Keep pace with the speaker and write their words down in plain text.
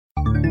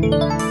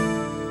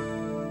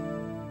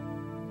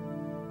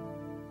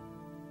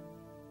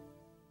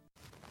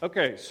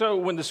Okay, so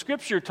when the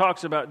Scripture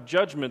talks about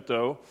judgment,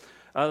 though,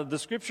 the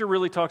Scripture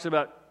really talks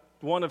about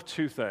one of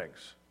two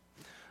things.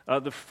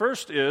 The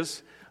first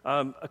is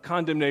a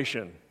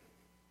condemnation.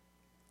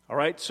 All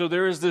right, so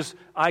there is this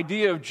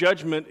idea of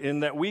judgment in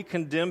that we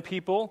condemn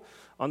people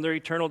on their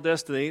eternal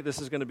destiny.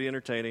 This is going to be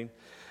entertaining.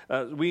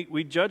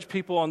 We judge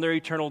people on their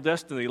eternal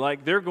destiny,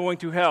 like they're going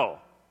to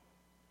hell.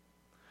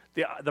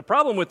 The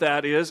problem with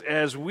that is,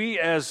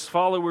 as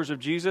followers of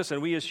Jesus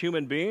and we as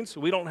human beings,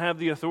 we don't have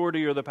the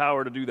authority or the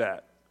power to do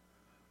that.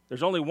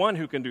 There's only one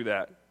who can do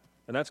that,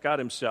 and that's God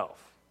himself.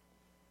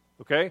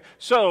 Okay?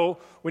 So,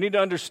 we need to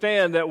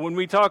understand that when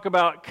we talk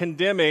about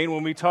condemning,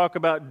 when we talk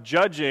about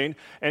judging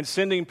and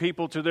sending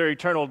people to their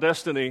eternal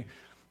destiny,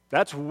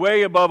 that's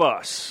way above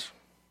us.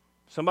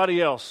 Somebody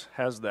else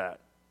has that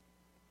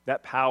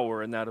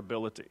power and that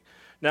ability.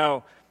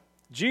 Now,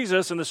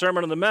 Jesus in the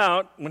Sermon on the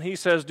Mount, when he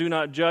says do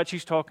not judge,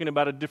 he's talking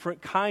about a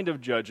different kind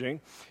of judging.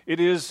 It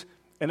is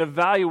an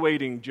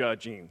evaluating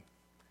judging.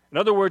 In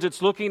other words,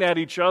 it's looking at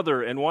each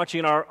other and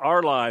watching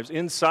our lives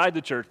inside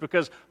the church,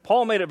 because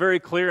Paul made it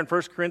very clear in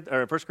 1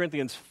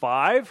 Corinthians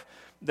 5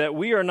 that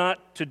we are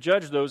not to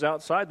judge those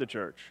outside the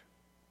church.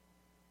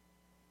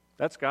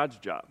 That's God's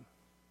job.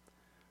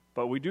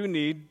 But we do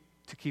need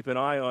to keep an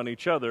eye on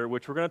each other,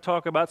 which we're going to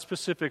talk about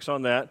specifics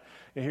on that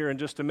here in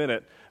just a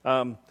minute.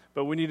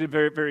 But we need to be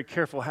very, very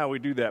careful how we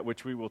do that,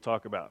 which we will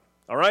talk about.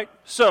 All right?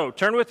 So,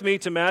 turn with me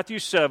to Matthew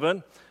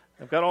 7.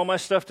 I've got all my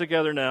stuff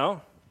together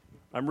now.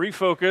 I'm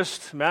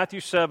refocused. Matthew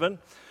 7,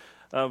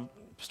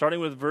 starting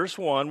with verse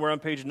 1. We're on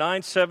page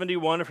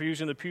 971 if you're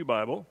using the Pew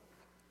Bible.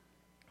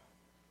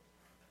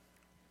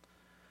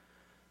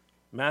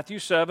 Matthew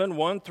 7,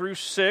 1 through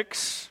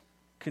 6,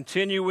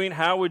 continuing,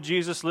 how would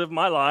Jesus live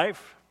my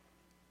life?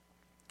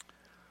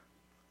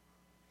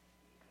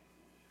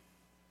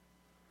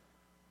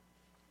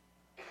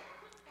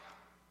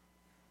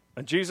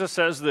 And Jesus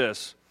says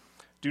this,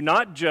 do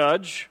not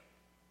judge,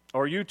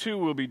 or you too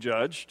will be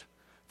judged.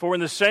 For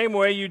in the same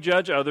way you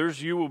judge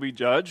others, you will be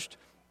judged,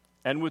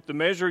 and with the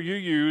measure you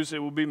use, it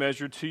will be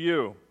measured to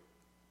you.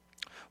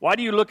 Why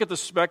do you look at the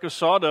speck of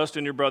sawdust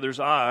in your brother's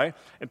eye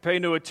and pay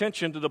no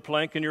attention to the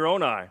plank in your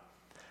own eye?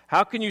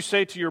 How can you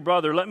say to your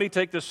brother, let me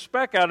take the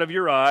speck out of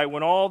your eye,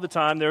 when all the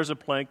time there's a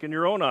plank in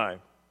your own eye?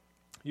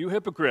 You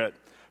hypocrite!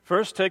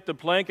 First take the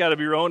plank out of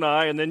your own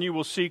eye, and then you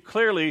will see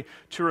clearly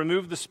to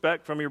remove the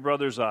speck from your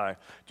brother's eye.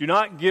 Do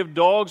not give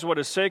dogs what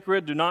is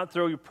sacred. Do not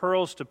throw your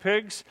pearls to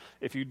pigs.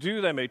 If you do,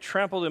 they may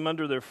trample them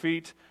under their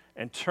feet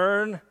and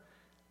turn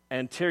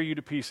and tear you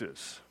to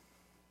pieces.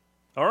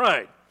 All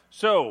right,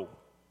 so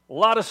a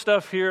lot of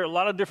stuff here, a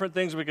lot of different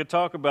things we could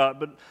talk about,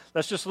 but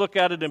let's just look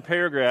at it in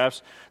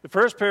paragraphs. The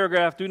first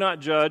paragraph, do not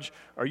judge,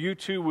 or you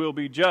too will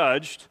be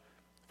judged.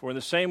 For in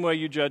the same way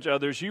you judge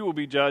others, you will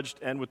be judged,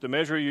 and with the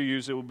measure you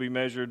use, it will be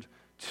measured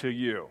to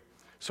you.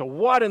 So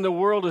what in the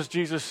world is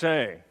Jesus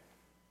saying?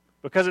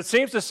 Because it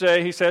seems to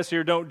say, he says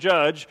here, don't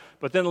judge,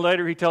 but then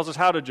later he tells us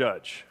how to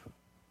judge.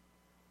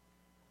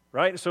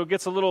 Right? So it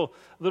gets a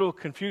little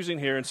confusing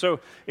here. And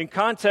so in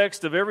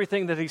context of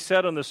everything that he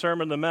said on the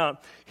Sermon on the Mount,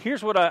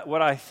 here's what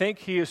I think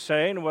he is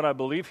saying, and what I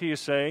believe he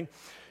is saying.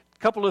 A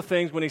couple of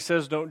things when he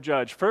says don't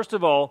judge. First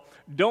of all,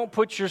 don't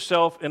put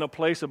yourself in a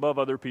place above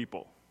other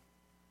people.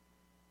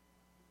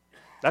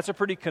 That's a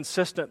pretty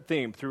consistent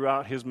theme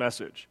throughout his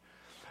message.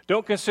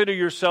 Don't consider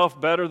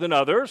yourself better than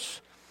others.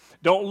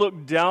 Don't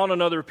look down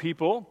on other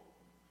people.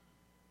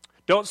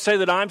 Don't say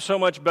that I'm so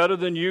much better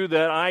than you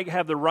that I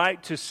have the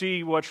right to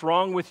see what's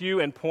wrong with you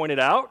and point it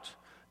out.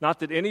 Not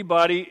that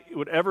anybody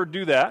would ever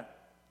do that.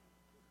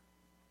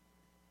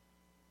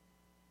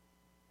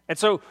 And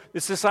so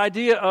it's this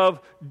idea of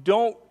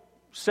don't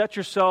set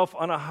yourself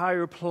on a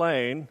higher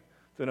plane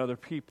than other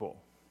people.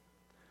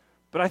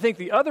 But I think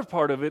the other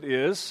part of it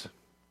is,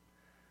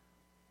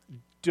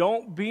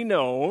 don't be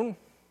known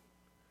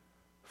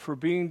for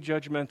being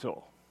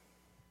judgmental.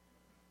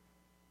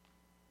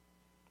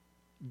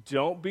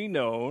 Don't be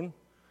known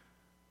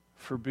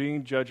for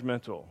being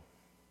judgmental.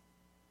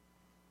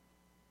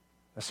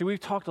 Now, see, we've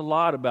talked a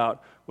lot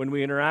about when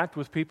we interact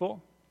with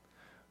people.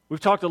 We've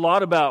talked a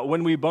lot about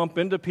when we bump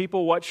into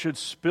people, what should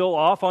spill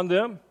off on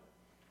them.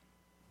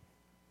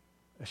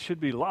 It should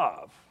be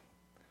love.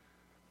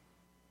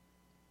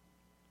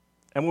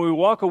 And when we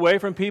walk away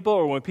from people,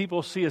 or when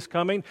people see us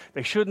coming,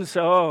 they shouldn't say,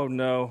 oh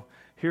no,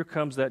 here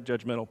comes that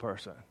judgmental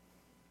person.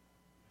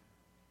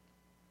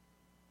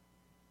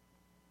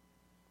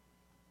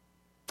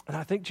 And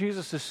I think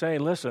Jesus is saying,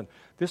 listen,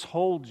 this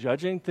whole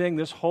judging thing,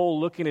 this whole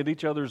looking at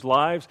each other's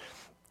lives,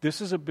 this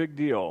is a big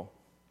deal.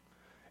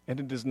 And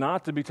it is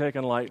not to be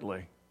taken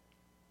lightly.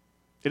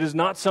 It is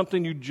not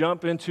something you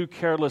jump into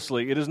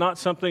carelessly. It is not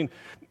something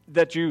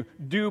that you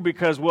do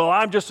because, well,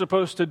 I'm just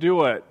supposed to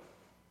do it.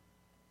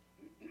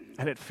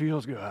 And it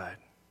feels good.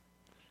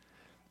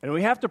 And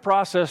we have to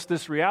process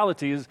this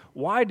reality is,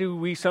 why do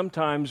we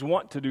sometimes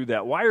want to do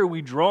that? Why are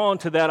we drawn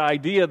to that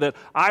idea that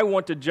I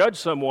want to judge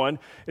someone?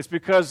 It's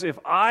because if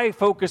I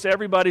focus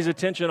everybody's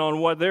attention on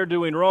what they're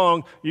doing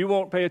wrong, you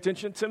won't pay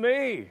attention to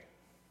me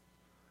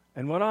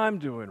and what I'm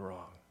doing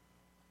wrong.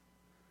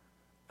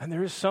 And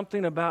there is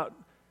something about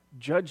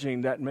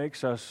judging that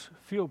makes us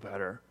feel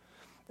better.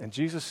 And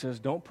Jesus says,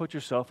 don't put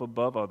yourself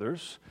above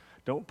others.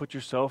 Don't put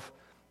yourself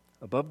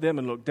above them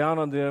and look down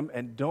on them,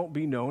 and don't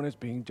be known as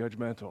being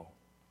judgmental.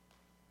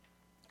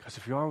 Because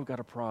if you are, we've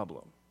got a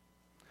problem.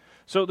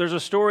 So there's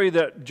a story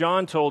that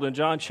John told in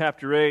John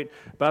chapter 8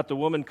 about the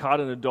woman caught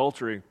in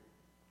adultery.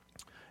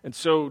 And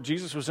so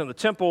Jesus was in the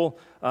temple.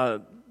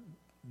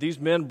 These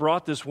men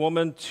brought this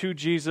woman to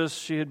Jesus.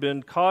 She had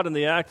been caught in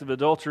the act of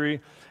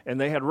adultery, and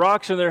they had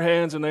rocks in their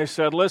hands, and they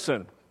said,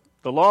 listen,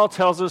 the law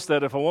tells us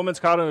that if a woman's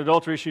caught in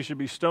adultery, she should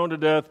be stoned to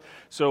death,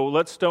 so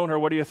let's stone her.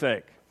 What do you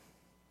think?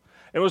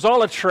 It was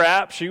all a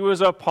trap. She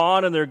was a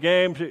pawn in their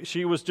game.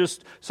 She was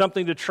just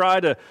something to try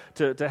to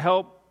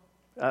help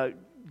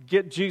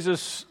get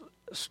Jesus'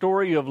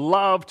 story of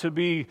love to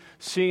be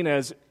seen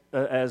as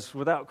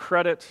without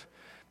credit.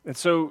 And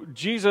so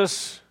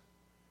Jesus,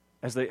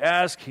 as they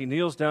ask, he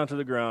kneels down to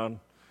the ground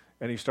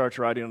and he starts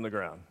writing on the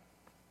ground.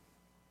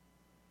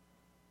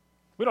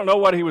 We don't know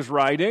what he was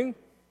writing.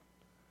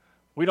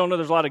 We don't know.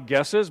 There's a lot of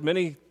guesses.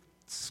 Many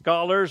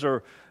scholars,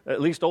 or at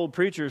least old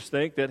preachers,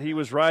 think that he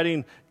was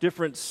writing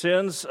different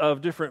sins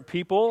of different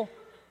people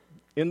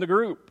in the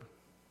group.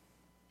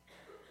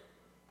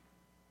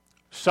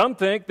 Some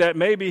think that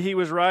maybe he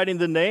was writing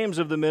the names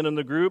of the men in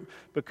the group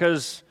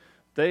because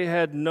they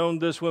had known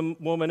this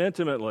woman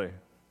intimately.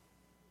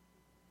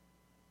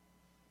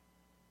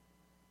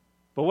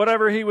 But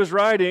whatever he was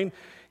writing,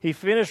 he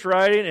finished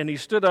writing and he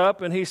stood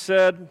up and he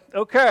said,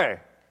 okay,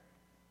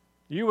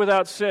 you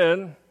without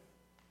sin,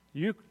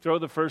 you throw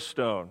the first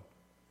stone.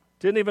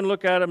 Didn't even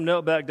look at him,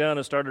 knelt back down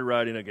and started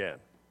writing again.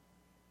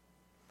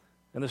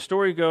 And the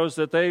story goes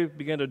that they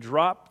began to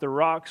drop the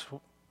rocks,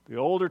 the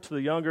older to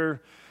the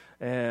younger,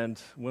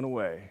 and went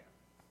away.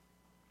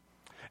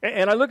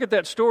 And I look at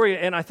that story,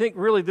 and I think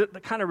really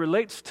that kind of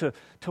relates to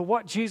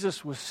what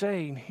Jesus was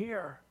saying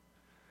here.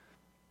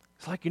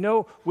 It's like,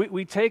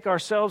 we take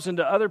ourselves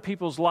into other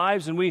people's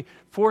lives, and we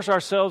force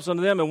ourselves on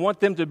them and want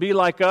them to be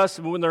like us.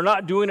 And when they're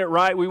not doing it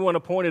right, we want to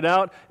point it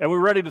out, and we're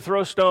ready to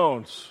throw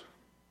stones.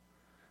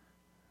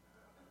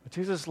 But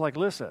Jesus is like,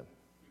 listen,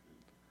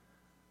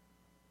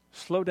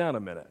 slow down a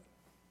minute.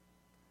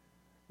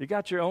 You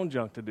got your own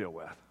junk to deal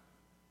with.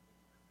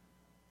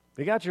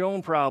 You got your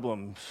own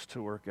problems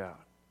to work out.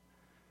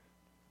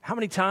 How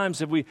many times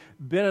have we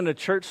been in a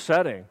church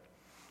setting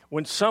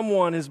when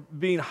someone is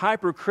being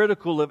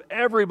hypercritical of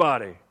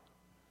everybody?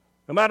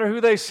 No matter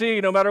who they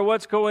see, no matter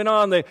what's going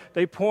on,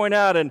 they point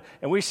out, and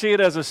we see it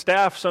as a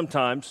staff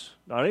sometimes.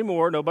 Not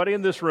anymore, nobody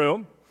in this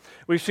room.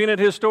 We've seen it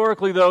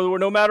historically, though, where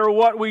no matter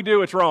what we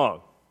do, it's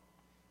wrong.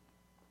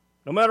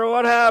 No matter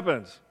what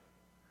happens.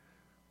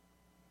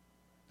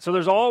 So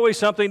there's always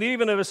something,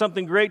 even if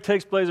something great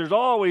takes place, there's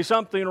always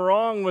something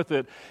wrong with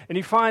it. And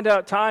you find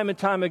out time and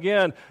time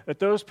again that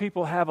those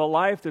people have a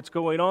life that's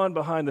going on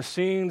behind the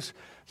scenes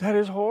that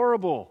is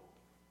horrible.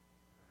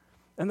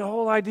 And the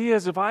whole idea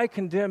is, if I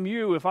condemn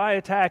you, if I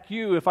attack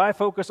you, if I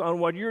focus on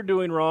what you're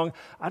doing wrong,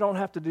 I don't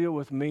have to deal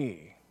with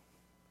me.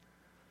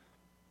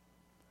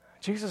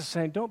 Jesus is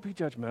saying, don't be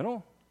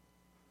judgmental.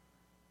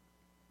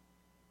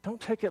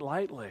 Don't take it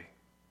lightly.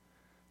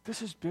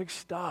 This is big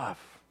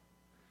stuff.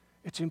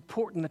 It's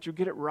important that you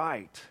get it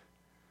right.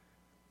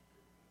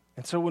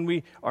 And so when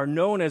we are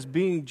known as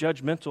being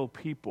judgmental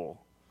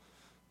people,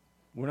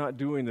 we're not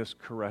doing this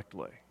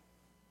correctly.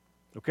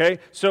 Okay?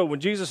 So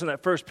when Jesus in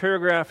that first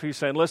paragraph, he's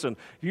saying, listen,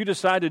 if you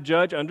decide to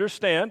judge,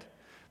 understand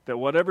that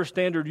whatever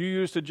standard you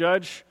use to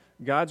judge,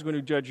 God's going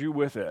to judge you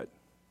with it.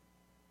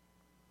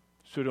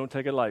 So don't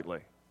take it lightly.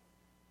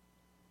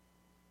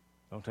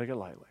 Don't take it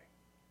lightly.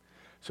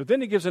 So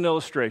then he gives an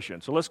illustration.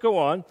 So let's go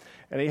on.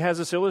 And he has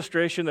this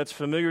illustration that's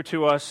familiar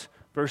to us.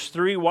 Verse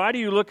 3, why do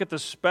you look at the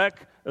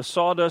speck of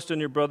sawdust in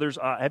your brother's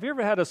eye? Have you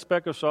ever had a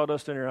speck of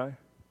sawdust in your eye?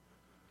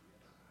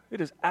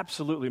 It is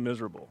absolutely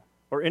miserable.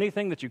 Or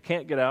anything that you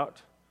can't get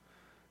out.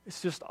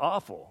 It's just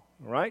awful,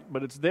 right?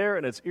 But it's there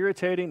and it's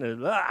irritating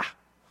and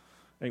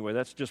Anyway,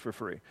 that's just for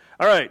free.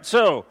 All right,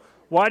 so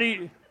why do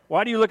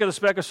you look at the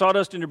speck of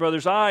sawdust in your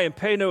brother's eye and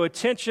pay no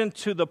attention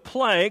to the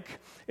plank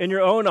in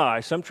your own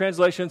eye? Some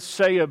translations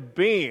say a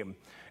beam.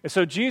 And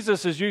so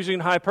Jesus is using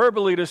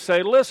hyperbole to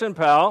say, listen,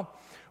 pal,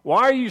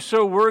 why are you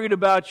so worried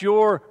about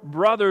your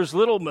brother's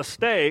little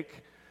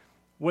mistake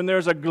when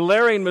there's a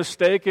glaring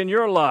mistake in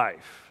your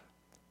life?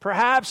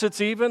 Perhaps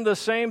it's even the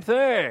same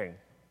thing.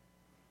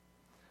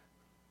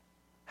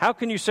 How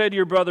can you say to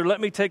your brother, let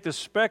me take the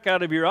speck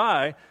out of your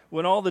eye,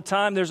 when all the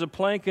time there's a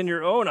plank in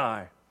your own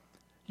eye?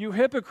 You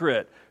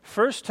hypocrite.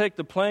 First take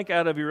the plank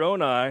out of your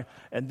own eye,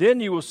 and then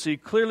you will see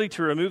clearly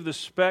to remove the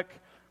speck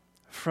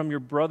from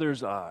your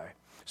brother's eye.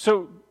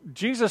 So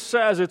Jesus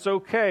says it's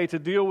okay to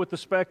deal with the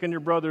speck in your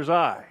brother's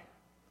eye.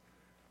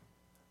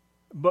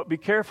 But be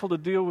careful to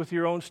deal with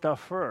your own stuff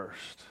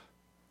first.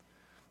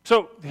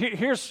 So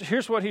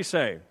here's what he's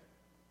saying.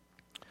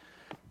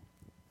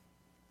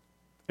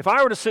 If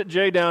I were to sit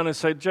Jay down and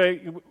say,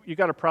 Jay, you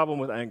got a problem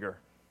with anger.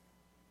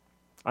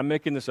 I'm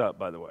making this up,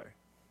 by the way.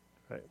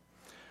 Okay.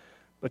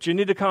 But you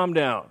need to calm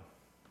down.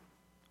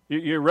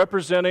 You're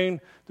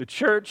representing the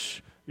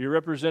church. You're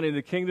representing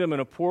the kingdom in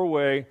a poor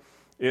way.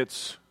 You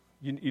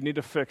need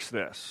to fix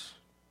this.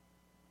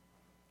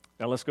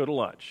 Now let's go to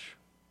lunch.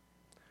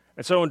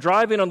 And so in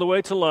driving on the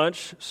way to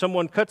lunch,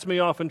 someone cuts me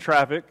off in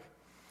traffic,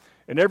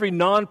 and every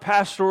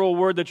non-pastoral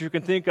word that you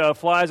can think of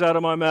flies out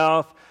of my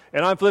mouth,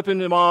 and I'm flipping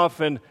them off,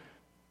 and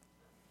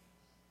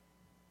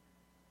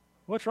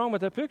what's wrong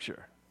with that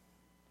picture?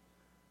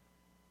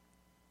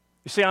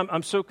 You see,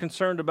 I'm so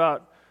concerned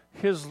about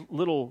his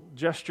little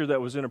gesture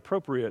that was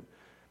inappropriate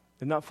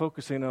and not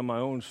focusing on my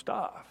own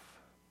stuff.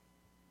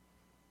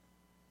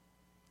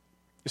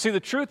 You see, the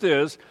truth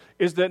is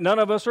that none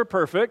of us are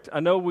perfect. I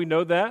know we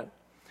know that.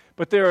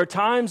 But there are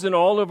times in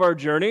all of our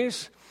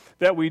journeys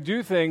that we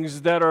do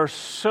things that are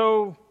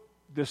so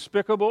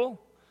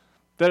despicable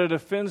that it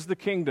offends the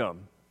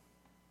kingdom.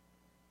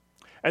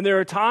 And there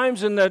are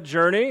times in that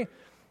journey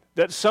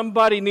that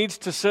somebody needs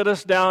to sit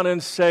us down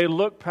and say,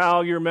 look,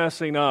 pal, you're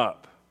messing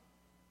up.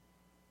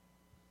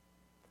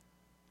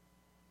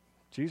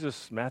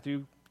 Jesus,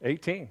 Matthew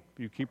 18, if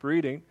you keep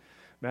reading,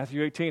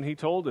 Matthew 18, he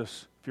told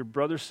us, if your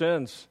brother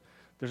sins,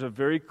 there's a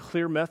very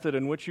clear method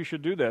in which you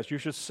should do this. You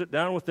should sit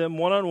down with them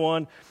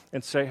one-on-one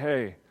and say,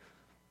 hey,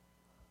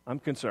 I'm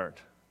concerned.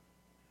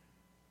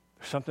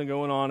 There's something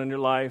going on in your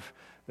life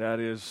that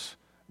is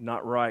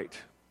not right.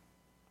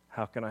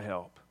 How can I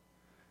help?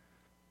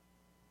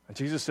 And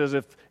Jesus says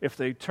if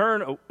they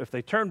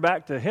turn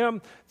back to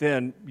him,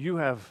 then you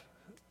have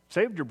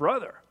saved your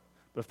brother.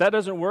 But if that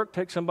doesn't work,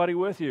 take somebody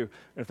with you.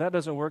 And if that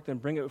doesn't work, then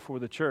bring it before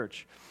the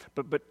church.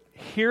 But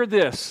hear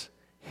this,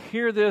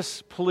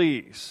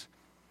 please,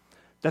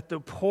 that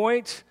the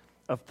point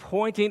of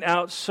pointing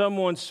out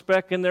someone's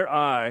speck in their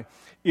eye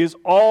is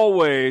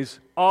always,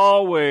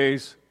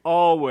 always,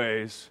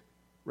 always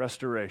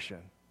restoration.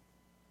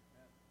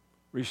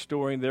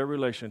 Restoring their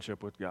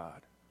relationship with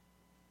God.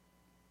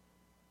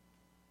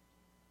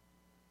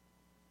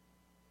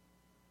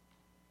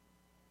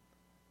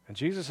 And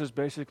Jesus is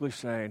basically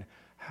saying,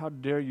 how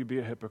dare you be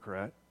a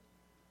hypocrite?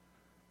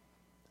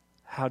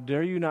 How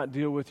dare you not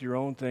deal with your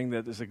own thing,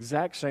 that is the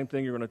exact same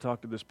thing you're going to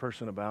talk to this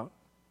person about,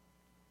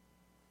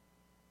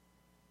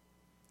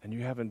 and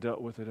you haven't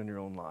dealt with it in your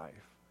own life.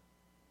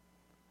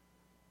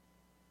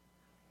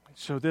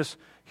 So this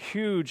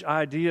huge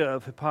idea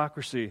of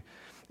hypocrisy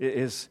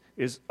is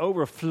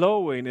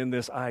overflowing in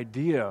this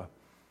idea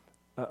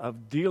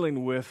of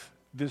dealing with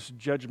this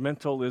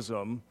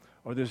judgmentalism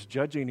or this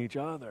judging each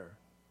other.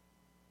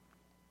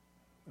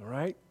 All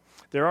right?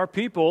 There are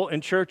people in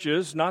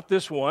churches, not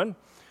this one,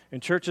 in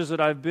churches that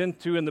I've been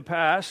to in the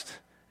past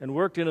and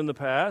worked in the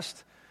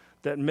past,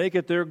 that make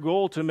it their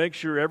goal to make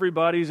sure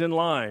everybody's in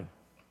line.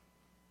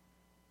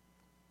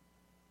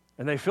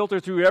 And they filter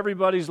through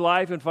everybody's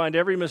life and find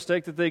every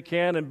mistake that they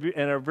can and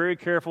are very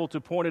careful to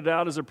point it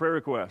out as a prayer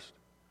request.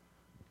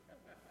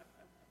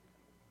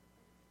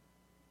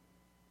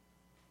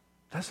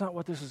 That's not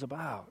what this is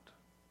about.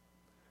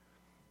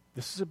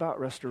 This is about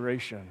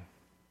restoration.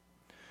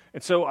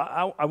 And so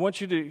I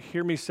want you to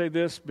hear me say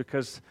this,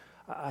 because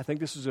I think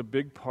this is a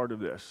big part of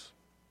this.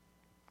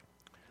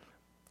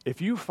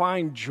 If you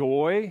find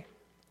joy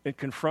in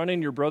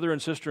confronting your brother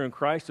and sister in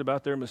Christ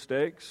about their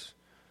mistakes,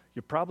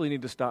 you probably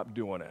need to stop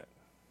doing it.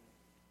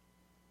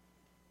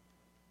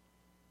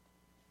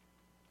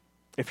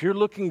 If you're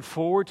looking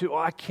forward to,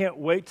 I can't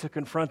wait to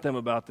confront them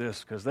about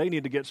this because they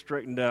need to get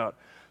straightened out,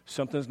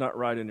 something's not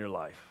right in your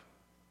life.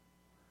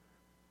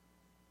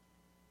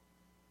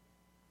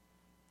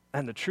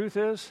 And the truth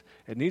is,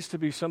 it needs to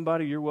be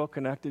somebody you're well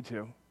connected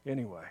to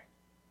anyway.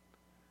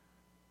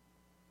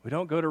 We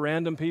don't go to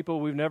random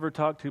people we've never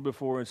talked to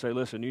before and say,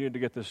 listen, you need to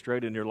get this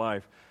straight in your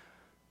life.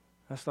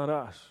 That's not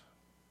us.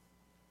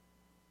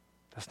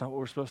 That's not what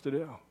we're supposed to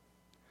do.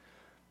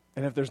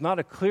 And if there's not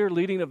a clear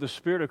leading of the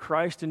Spirit of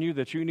Christ in you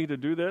that you need to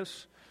do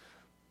this,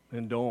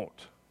 then don't.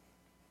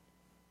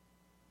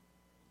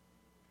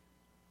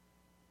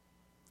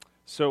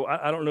 So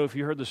I don't know if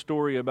you heard the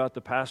story about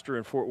the pastor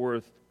in Fort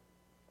Worth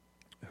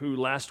who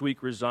last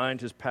week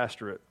resigned his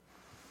pastorate.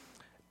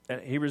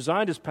 And he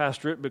resigned his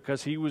pastorate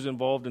because he was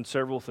involved in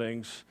several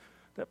things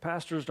that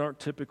pastors aren't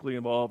typically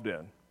involved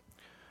in.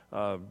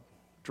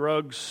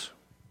 Drugs,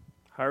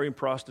 hiring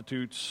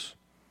prostitutes,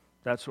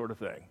 that sort of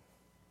thing.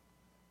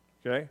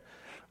 Okay?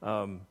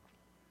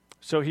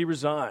 So he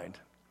resigned.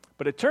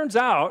 But it turns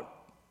out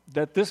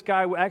that this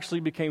guy actually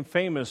became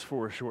famous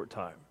for a short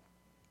time.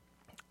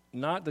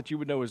 Not that you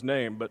would know his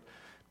name, but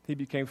he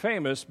became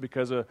famous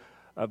because a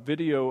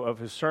video of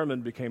his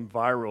sermon became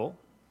viral.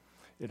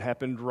 It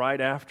happened right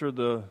after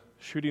the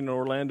shooting in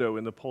Orlando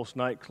in the Pulse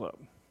nightclub.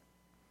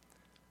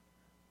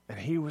 And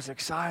he was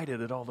excited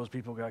that all those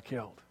people got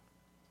killed.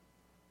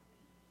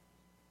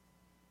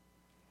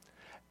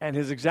 And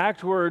his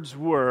exact words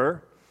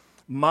were,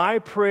 my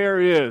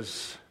prayer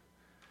is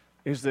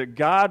that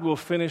God will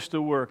finish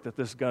the work that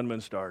this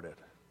gunman started.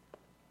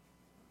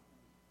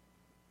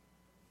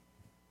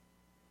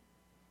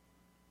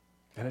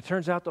 And it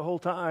turns out the whole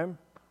time,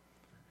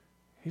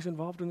 he's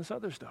involved in this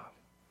other stuff.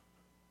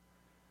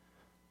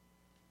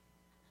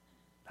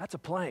 That's a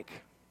plank.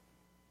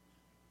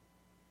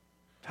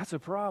 That's a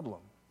problem.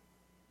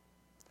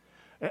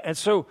 And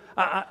so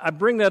I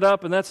bring that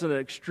up, and that's an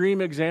extreme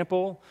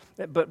example,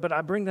 but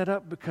I bring that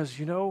up because,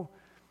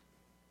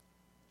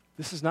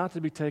 this is not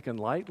to be taken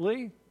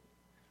lightly.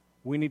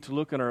 We need to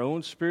look at our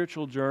own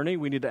spiritual journey.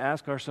 We need to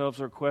ask ourselves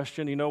our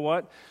question, you know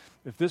what?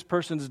 If this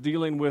person's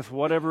dealing with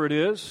whatever it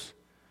is,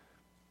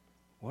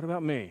 what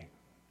about me?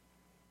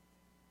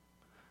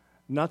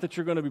 Not that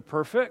you're going to be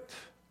perfect,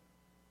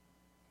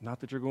 not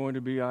that you're going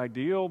to be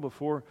ideal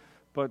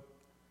but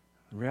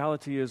the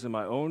reality is in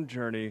my own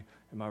journey,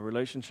 in my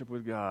relationship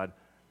with God,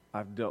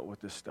 I've dealt with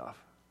this stuff.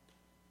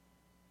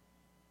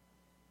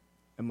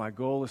 And my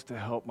goal is to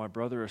help my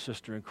brother or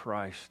sister in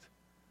Christ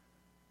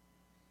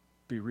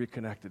be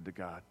reconnected to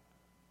God.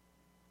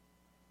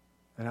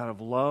 And out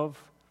of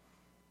love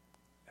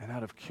and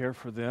out of care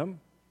for them,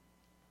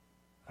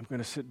 I'm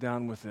going to sit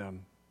down with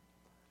them.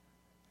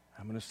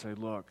 I'm going to say,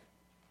 look,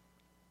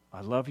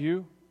 I love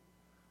you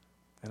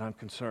and I'm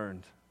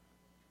concerned.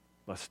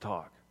 Let's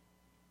talk.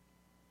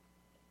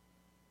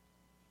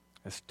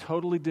 It's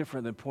totally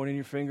different than pointing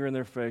your finger in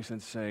their face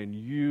and saying,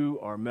 you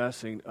are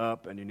messing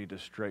up and you need to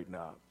straighten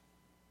up.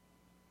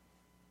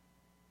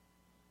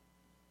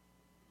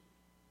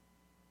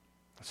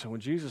 So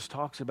when Jesus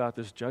talks about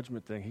this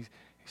judgment thing, he's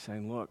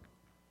saying, look,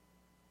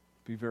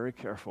 be very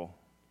careful.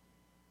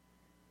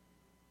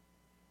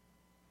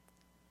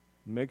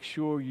 Make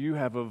sure you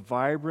have a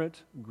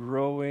vibrant,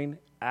 growing,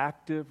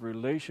 active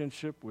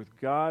relationship with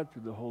God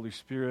through the Holy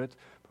Spirit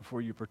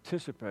before you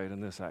participate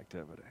in this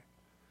activity.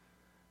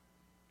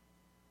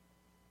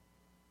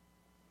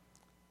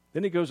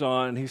 Then he goes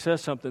on and he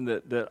says something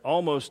that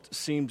almost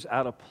seems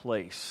out of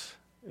place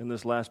in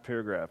this last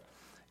paragraph.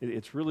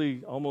 It's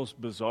really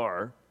almost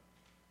bizarre,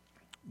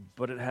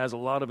 but it has a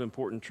lot of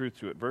important truth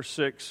to it. Verse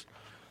 6,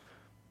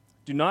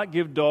 do not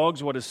give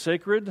dogs what is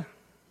sacred.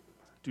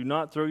 Do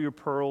not throw your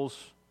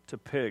pearls to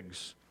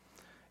pigs.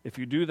 If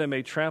you do, they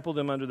may trample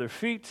them under their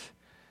feet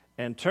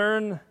and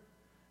turn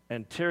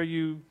and tear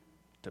you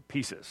to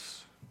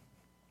pieces.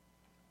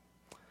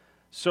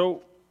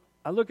 So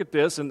I look at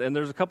this, and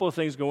there's a couple of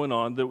things going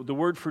on. The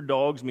word for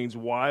dogs means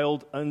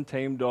wild,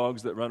 untamed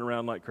dogs that run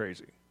around like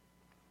crazy.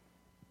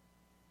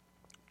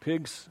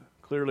 Pigs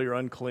clearly are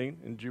unclean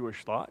in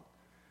Jewish thought.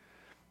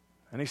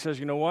 And he says,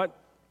 you know what?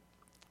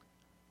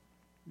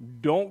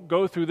 Don't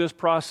go through this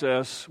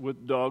process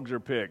with dogs or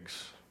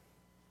pigs.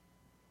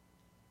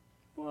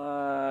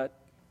 What?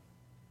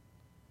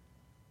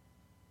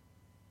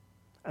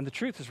 And the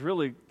truth is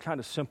really kind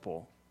of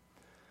simple.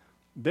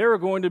 There are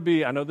going to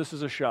be, I know this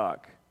is a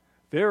shock,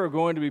 there are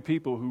going to be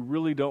people who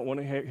really don't want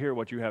to hear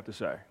what you have to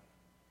say.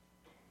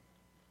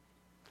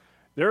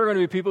 There are going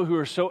to be people who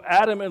are so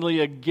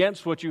adamantly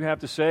against what you have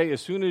to say, as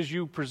soon as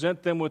you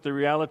present them with the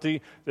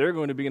reality, they're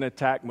going to be in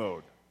attack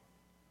mode.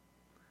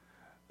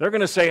 They're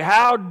going to say,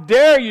 how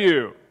dare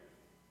you?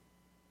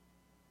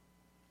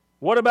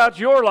 What about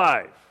your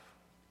life?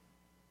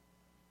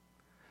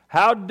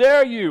 How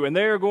dare you? And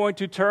they are going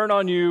to turn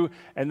on you,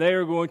 and they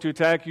are going to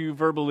attack you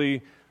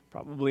verbally,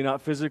 probably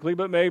not physically,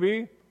 but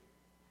maybe.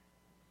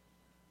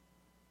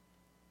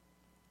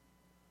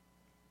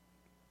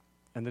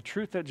 And the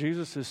truth that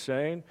Jesus is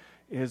saying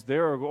is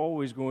there are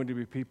always going to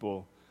be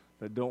people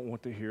that don't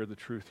want to hear the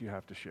truth you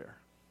have to share.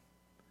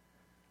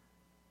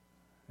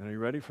 And are you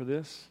ready for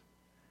this?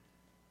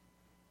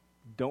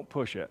 Don't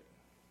push it.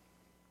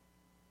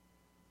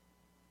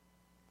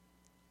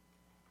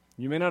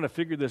 You may not have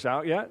figured this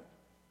out yet,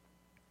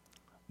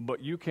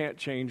 but you can't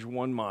change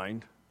one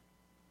mind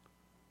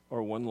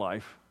or one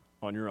life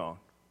on your own.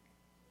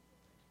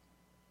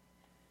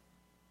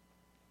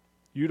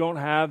 You don't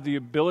have the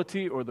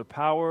ability or the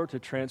power to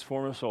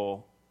transform a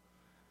soul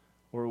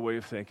or a way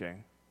of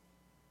thinking.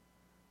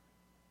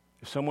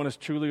 If someone is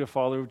truly a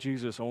follower of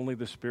Jesus, only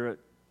the Spirit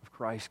of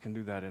Christ can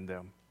do that in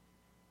them.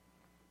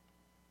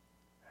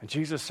 And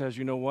Jesus says,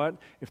 you know what?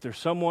 If there's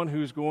someone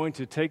who's going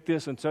to take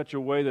this in such a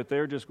way that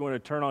they're just going to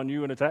turn on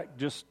you and attack,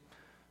 just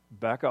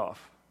back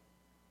off.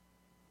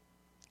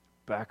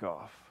 Back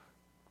off.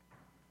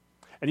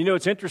 And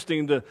it's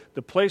interesting, the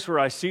place where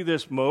I see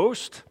this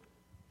most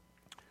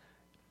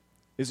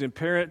is in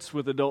parents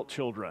with adult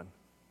children.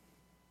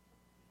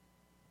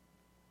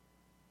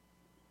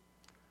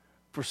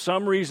 For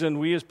some reason,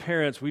 we as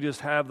parents, we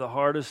just have the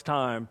hardest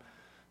time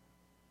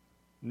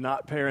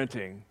not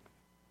parenting,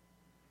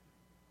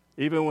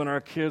 even when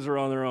our kids are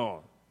on their own.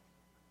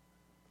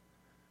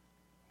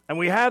 And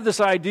we have this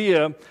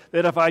idea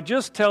that if I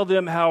just tell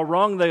them how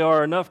wrong they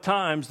are enough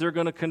times, they're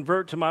going to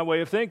convert to my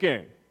way of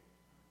thinking.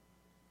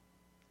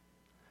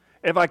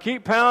 If I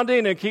keep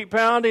pounding and keep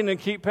pounding and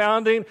keep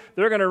pounding,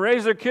 they're going to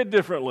raise their kid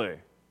differently.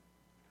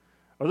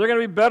 Or they're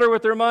going to be better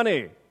with their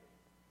money.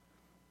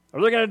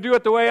 Or they're going to do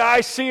it the way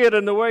I see it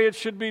and the way it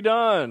should be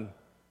done.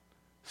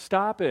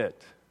 Stop it.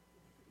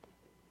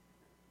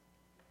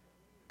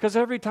 Because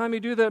every time you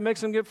do that, it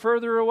makes them get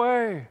further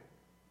away.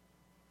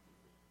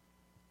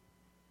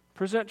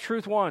 Present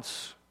truth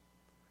once.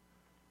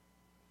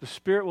 The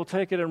Spirit will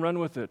take it and run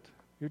with it.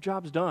 Your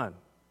job's done.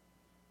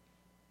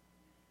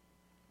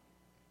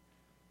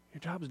 Your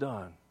job's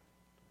done.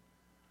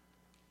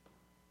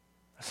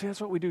 See,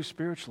 that's what we do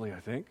spiritually, I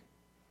think.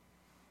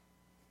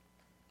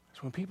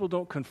 It's when people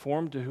don't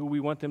conform to who we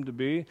want them to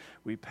be,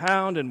 we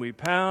pound and we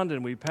pound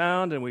and we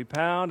pound and we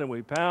pound and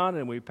we pound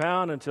and we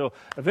pound until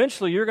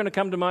eventually you're going to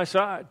come to my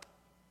side.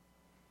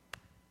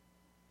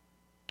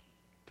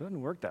 It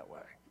doesn't work that way.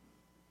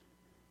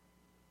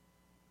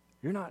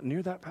 You're not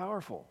near that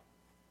powerful.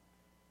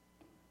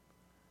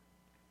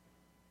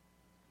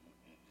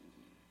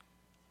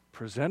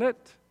 Present it.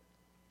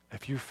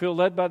 If you feel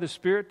led by the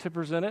Spirit to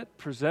present it,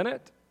 present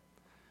it.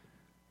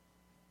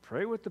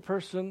 Pray with the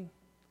person,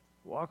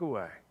 walk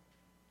away.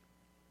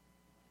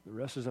 The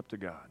rest is up to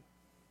God.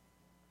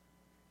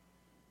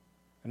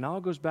 And now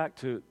it goes back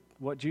to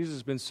what Jesus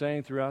has been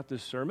saying throughout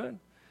this sermon.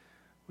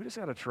 We just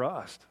got to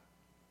trust.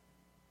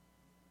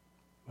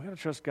 We got to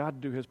trust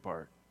God to do His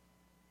part.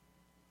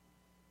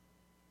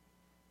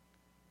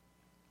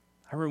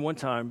 I remember one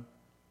time,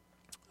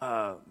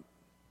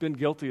 been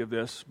guilty of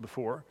this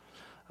before,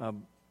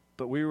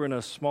 but we were in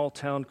a small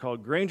town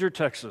called Granger,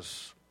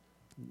 Texas.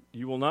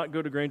 You will not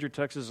go to Granger,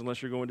 Texas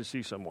unless you're going to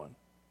see someone.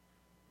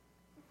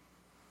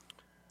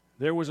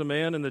 There was a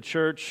man in the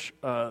church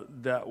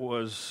that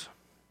was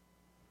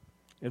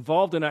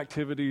involved in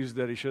activities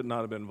that he should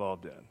not have been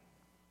involved in.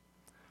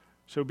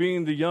 So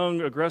being the young,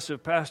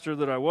 aggressive pastor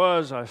that I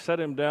was, I sat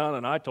him down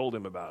and I told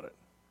him about it.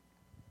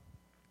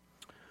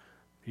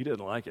 He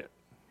didn't like it.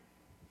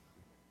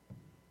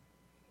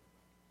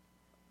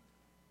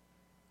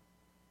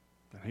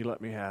 And he let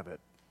me have it.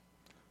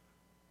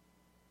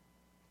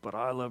 But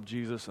I love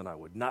Jesus and I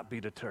would not be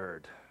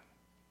deterred.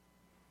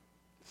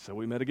 So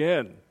we met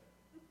again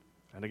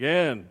and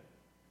again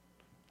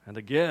and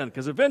again,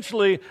 because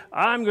eventually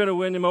I'm going to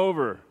win him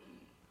over.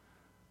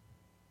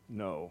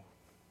 No.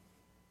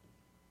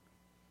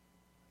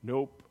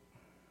 Nope.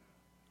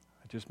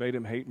 I just made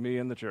him hate me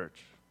and the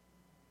church.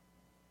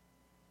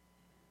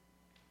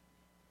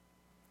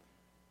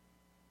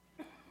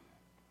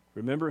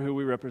 Remember who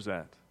we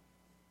represent.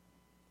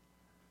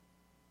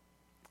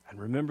 And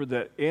remember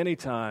that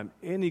anytime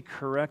any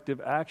corrective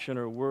action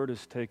or word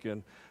is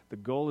taken, the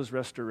goal is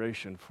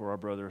restoration for our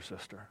brother or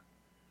sister.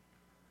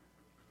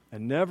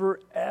 And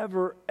never,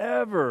 ever,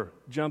 ever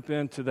jump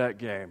into that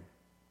game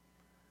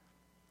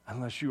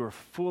unless you are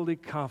fully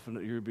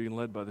confident you're being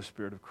led by the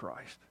Spirit of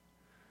Christ.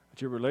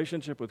 That your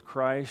relationship with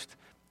Christ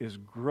is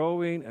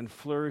growing and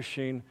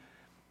flourishing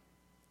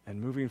and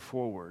moving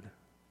forward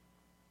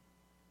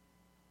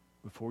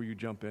before you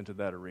jump into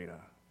that arena.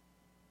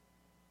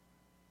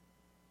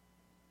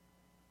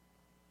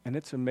 And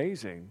it's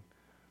amazing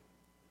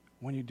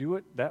when you do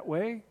it that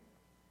way,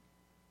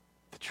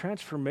 the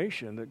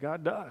transformation that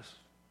God does.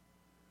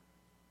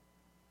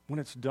 When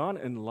it's done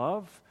in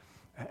love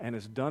and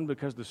it's done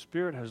because the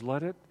Spirit has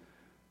led it,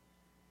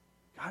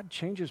 God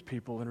changes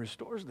people and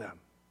restores them.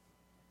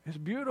 It's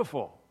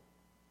beautiful.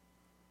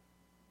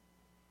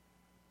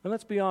 And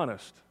let's be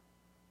honest.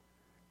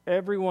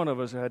 Every one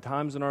of us had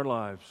times in our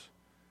lives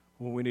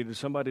when we needed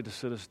somebody to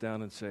sit us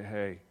down and say,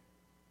 hey,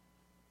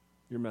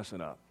 you're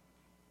messing up.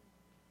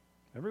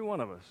 Every one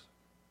of us.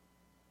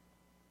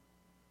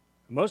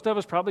 Most of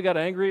us probably got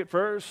angry at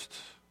first.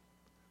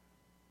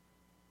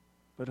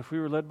 But if we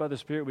were led by the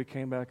Spirit, we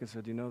came back and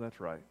said, you know, that's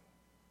right.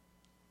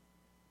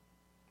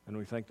 And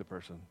we thanked the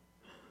person.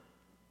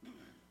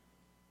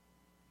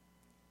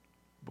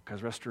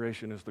 Because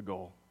restoration is the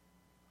goal.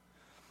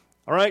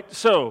 All right,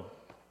 so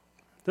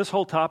this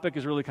whole topic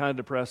is really kind of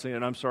depressing,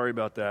 and I'm sorry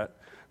about that.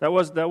 That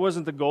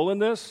wasn't the goal in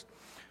this.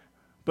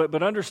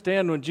 But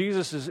understand when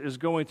Jesus is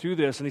going through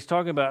this and he's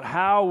talking about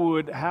how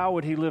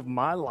would he live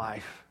my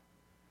life?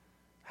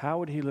 How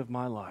would he live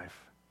my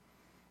life?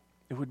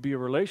 It would be a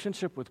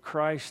relationship with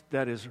Christ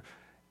that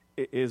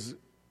is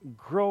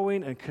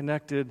growing and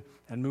connected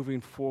and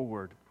moving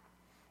forward.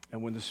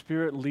 And when the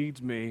Spirit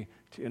leads me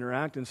to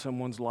interact in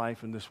someone's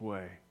life in this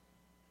way,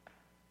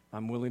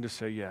 I'm willing to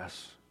say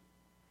yes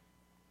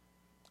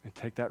and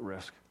take that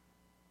risk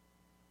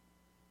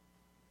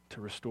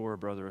to restore a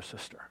brother or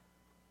sister.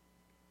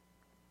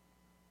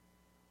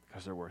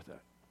 Because they're worth it.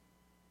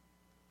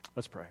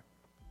 Let's pray.